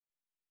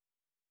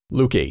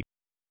Luke 8.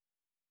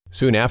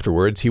 Soon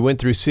afterwards, he went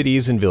through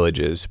cities and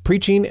villages,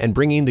 preaching and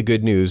bringing the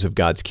good news of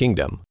God's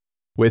kingdom.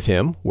 With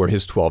him were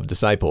his 12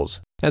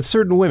 disciples, and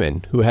certain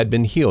women who had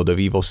been healed of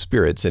evil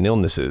spirits and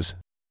illnesses.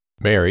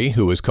 Mary,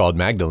 who was called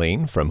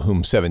Magdalene, from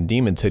whom 7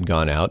 demons had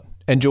gone out,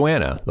 and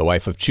Joanna, the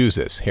wife of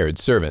Chuzus,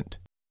 Herod's servant.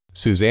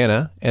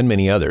 Susanna, and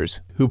many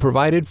others, who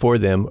provided for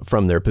them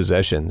from their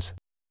possessions.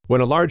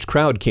 When a large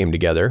crowd came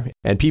together,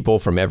 and people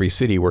from every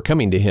city were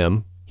coming to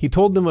him, he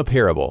told them a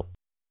parable.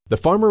 The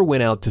farmer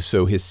went out to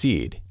sow his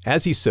seed.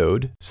 As he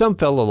sowed, some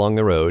fell along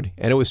the road,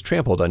 and it was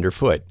trampled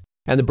underfoot,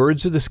 and the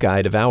birds of the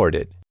sky devoured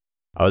it.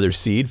 Other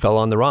seed fell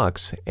on the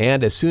rocks,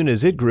 and as soon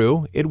as it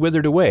grew, it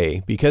withered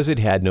away, because it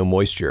had no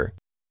moisture.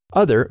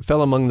 Other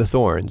fell among the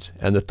thorns,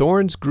 and the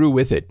thorns grew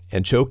with it,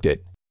 and choked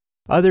it.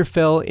 Other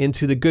fell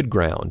into the good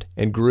ground,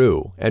 and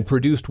grew, and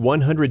produced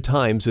 100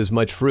 times as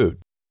much fruit.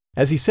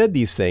 As he said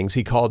these things,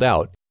 he called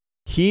out,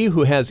 "He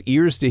who has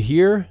ears to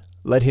hear,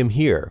 let him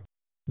hear."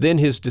 Then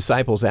his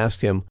disciples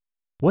asked him,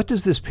 "What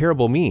does this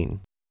parable mean?"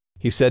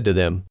 He said to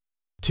them,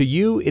 "To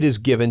you it is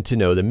given to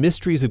know the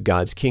mysteries of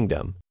God's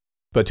kingdom.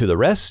 But to the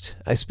rest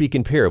I speak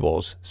in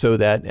parables, so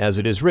that, as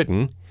it is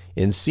written,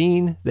 in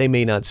seeing they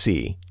may not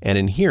see, and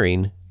in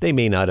hearing they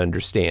may not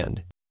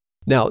understand."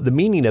 Now the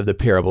meaning of the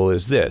parable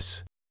is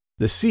this.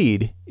 The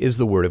seed is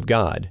the word of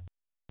God.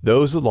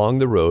 Those along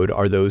the road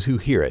are those who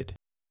hear it.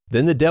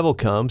 Then the devil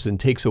comes and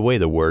takes away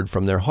the word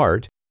from their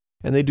heart,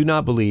 and they do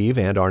not believe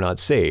and are not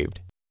saved.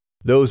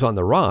 Those on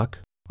the rock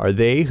are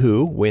they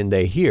who, when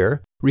they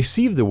hear,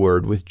 receive the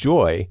word with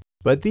joy,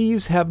 but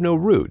these have no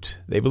root.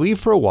 They believe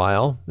for a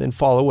while, then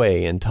fall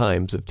away in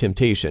times of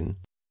temptation.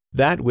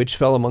 That which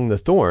fell among the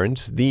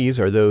thorns, these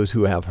are those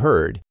who have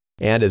heard,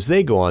 and as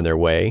they go on their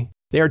way,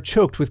 they are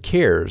choked with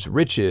cares,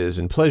 riches,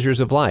 and pleasures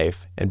of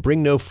life, and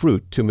bring no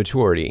fruit to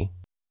maturity.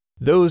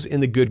 Those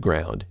in the good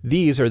ground,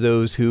 these are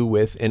those who,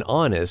 with an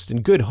honest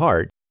and good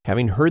heart,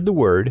 having heard the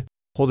word,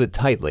 hold it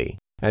tightly,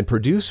 and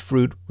produce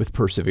fruit with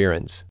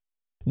perseverance.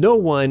 No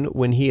one,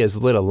 when he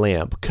has lit a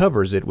lamp,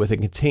 covers it with a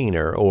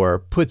container or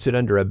puts it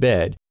under a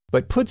bed,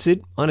 but puts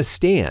it on a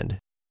stand,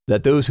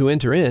 that those who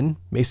enter in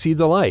may see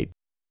the light.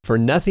 For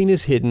nothing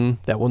is hidden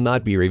that will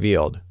not be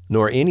revealed,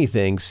 nor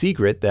anything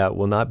secret that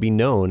will not be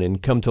known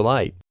and come to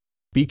light.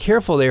 Be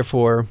careful,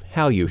 therefore,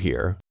 how you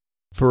hear.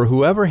 For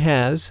whoever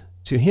has,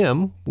 to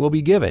him will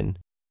be given,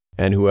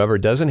 and whoever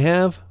doesn't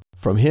have,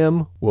 from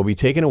him will be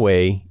taken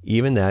away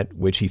even that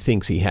which he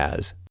thinks he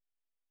has.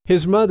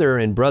 His mother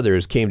and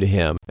brothers came to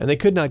him, and they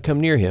could not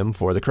come near him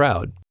for the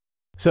crowd.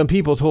 Some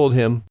people told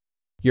him,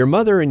 "Your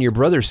mother and your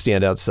brothers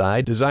stand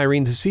outside,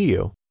 desiring to see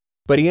you."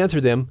 But he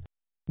answered them,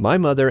 "My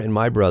mother and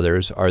my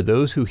brothers are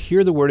those who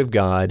hear the word of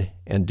God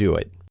and do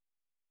it."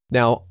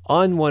 Now,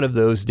 on one of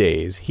those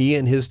days, he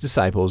and his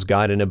disciples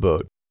got in a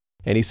boat,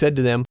 and he said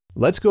to them,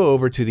 "Let's go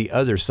over to the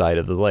other side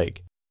of the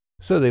lake."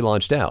 So they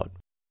launched out.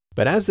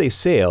 But as they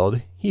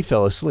sailed, he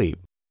fell asleep.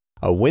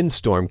 A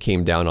windstorm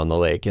came down on the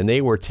lake, and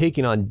they were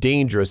taking on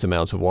dangerous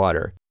amounts of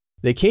water.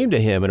 They came to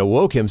him and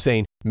awoke him,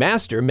 saying,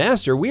 "Master,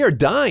 Master, we are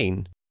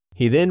dying."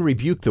 He then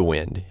rebuked the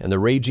wind and the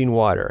raging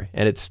water,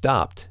 and it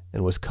stopped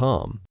and was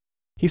calm.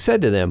 He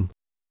said to them,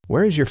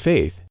 "Where is your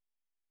faith?"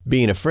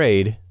 Being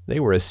afraid, they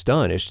were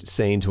astonished,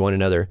 saying to one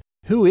another,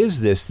 "Who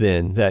is this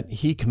then, that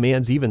he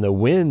commands even the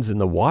winds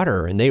and the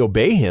water, and they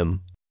obey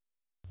him?"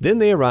 Then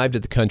they arrived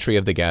at the country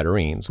of the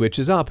Gadarenes, which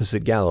is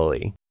opposite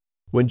Galilee.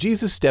 When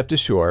Jesus stepped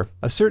ashore,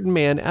 a certain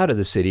man out of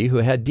the city who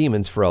had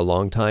demons for a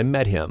long time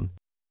met him.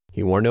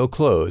 He wore no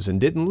clothes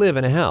and didn't live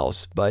in a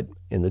house, but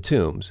in the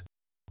tombs.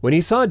 When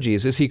he saw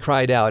Jesus, he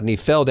cried out, and he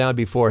fell down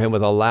before him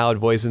with a loud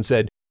voice and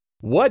said,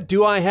 "What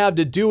do I have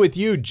to do with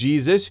you,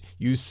 Jesus,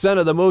 you Son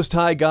of the Most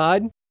High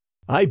God?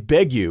 I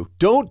beg you,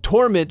 don't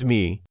torment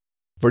me."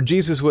 For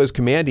Jesus was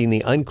commanding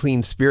the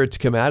unclean spirit to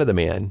come out of the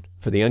man,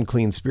 for the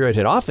unclean spirit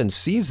had often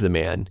seized the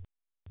man.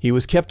 He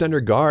was kept under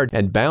guard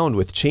and bound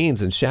with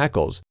chains and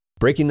shackles.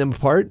 Breaking them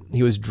apart,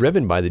 he was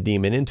driven by the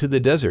demon into the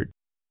desert.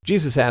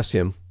 Jesus asked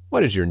him,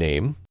 "What is your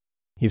name?"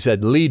 He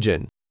said,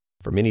 "Legion,"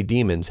 for many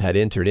demons had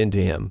entered into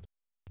him.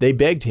 They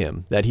begged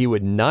him that he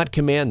would not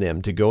command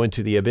them to go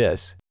into the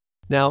abyss.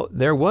 Now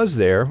there was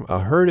there a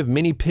herd of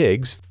many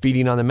pigs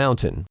feeding on the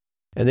mountain,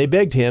 and they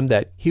begged him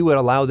that he would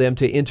allow them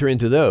to enter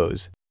into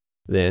those.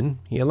 Then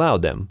he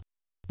allowed them.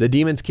 The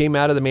demons came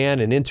out of the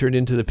man and entered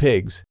into the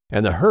pigs,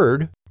 and the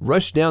herd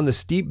rushed down the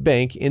steep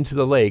bank into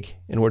the lake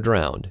and were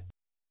drowned.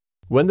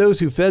 When those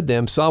who fed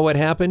them saw what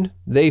happened,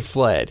 they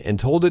fled and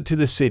told it to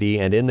the city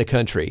and in the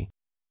country.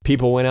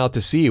 People went out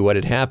to see what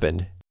had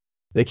happened.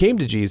 They came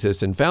to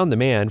Jesus and found the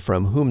man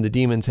from whom the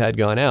demons had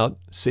gone out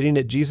sitting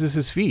at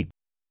Jesus' feet,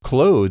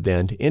 clothed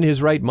and in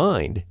his right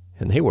mind,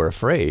 and they were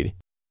afraid.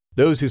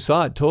 Those who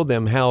saw it told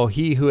them how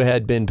he who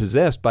had been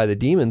possessed by the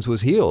demons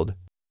was healed.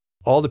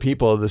 All the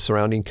people of the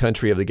surrounding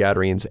country of the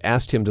Gadarenes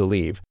asked him to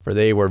leave, for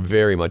they were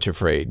very much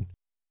afraid.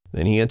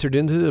 Then he entered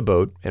into the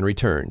boat and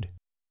returned.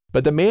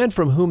 But the man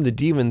from whom the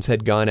demons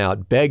had gone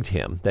out begged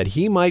him that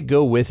he might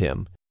go with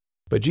him.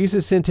 But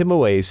Jesus sent him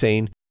away,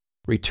 saying,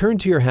 "Return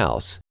to your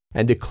house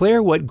and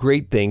declare what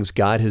great things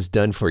God has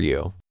done for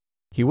you."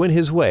 he went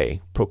his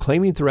way,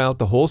 proclaiming throughout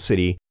the whole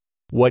city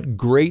what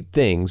great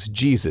things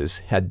Jesus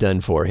had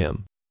done for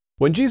him.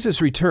 When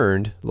Jesus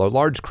returned, a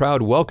large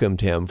crowd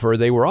welcomed him, for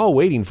they were all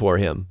waiting for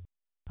him.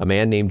 A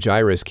man named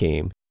Jairus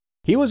came.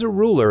 He was a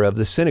ruler of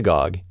the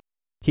synagogue.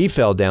 He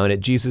fell down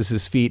at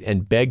Jesus' feet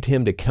and begged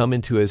him to come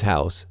into his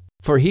house,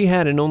 for he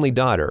had an only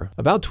daughter,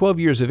 about 12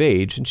 years of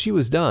age, and she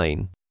was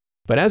dying.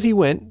 But as he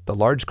went, the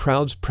large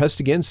crowds pressed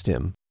against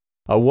him.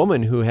 A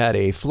woman who had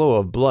a flow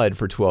of blood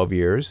for 12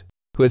 years,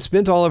 who had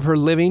spent all of her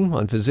living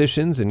on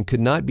physicians and could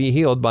not be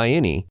healed by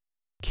any,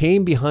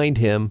 came behind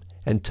him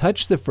and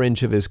touched the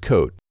fringe of his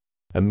coat.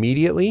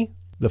 Immediately,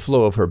 the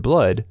flow of her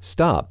blood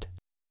stopped.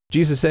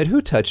 Jesus said,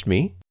 "Who touched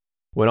me?"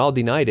 When all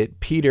denied it,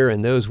 Peter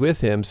and those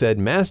with him said,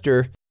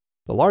 "Master,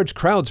 the large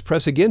crowds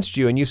press against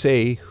you, and you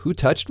say, 'Who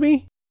touched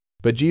me?'"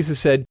 But Jesus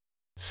said,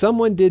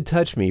 "Someone did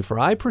touch me, for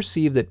I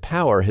perceive that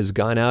power has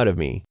gone out of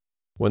me."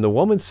 When the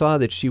woman saw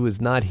that she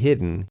was not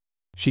hidden,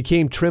 she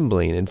came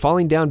trembling, and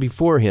falling down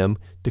before him,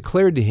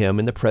 declared to him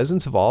in the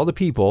presence of all the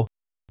people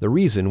the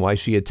reason why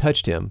she had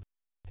touched him,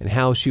 and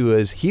how she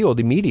was healed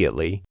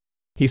immediately.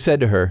 He said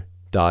to her,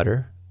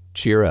 "Daughter,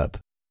 cheer up.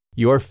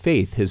 Your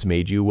faith has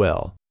made you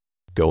well.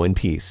 Go in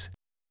peace."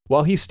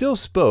 While he still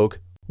spoke,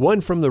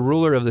 one from the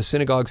ruler of the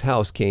synagogue's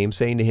house came,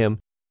 saying to him,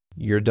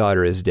 "Your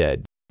daughter is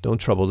dead. Don't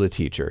trouble the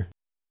teacher."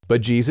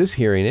 But Jesus,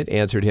 hearing it,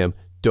 answered him,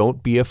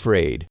 "Don't be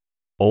afraid.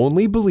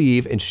 Only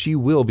believe, and she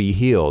will be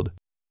healed."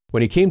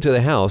 When he came to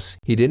the house,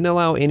 he didn't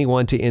allow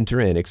anyone to enter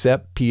in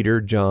except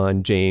Peter,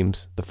 John,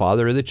 James, the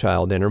father of the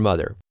child, and her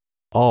mother.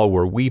 All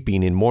were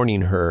weeping and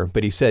mourning her,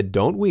 but he said,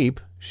 "Don't weep.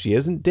 She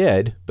isn't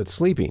dead, but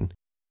sleeping."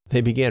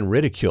 They began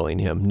ridiculing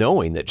him,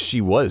 knowing that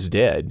she was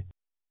dead.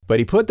 But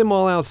he put them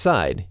all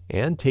outside,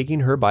 and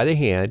taking her by the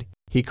hand,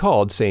 he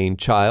called, saying,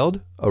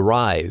 "Child,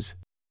 arise."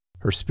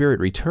 Her spirit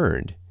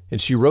returned,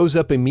 and she rose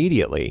up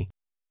immediately.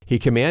 He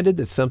commanded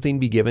that something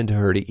be given to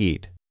her to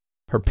eat.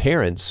 Her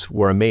parents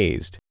were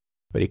amazed,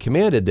 but he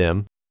commanded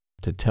them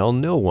to tell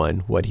no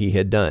one what he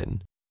had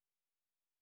done.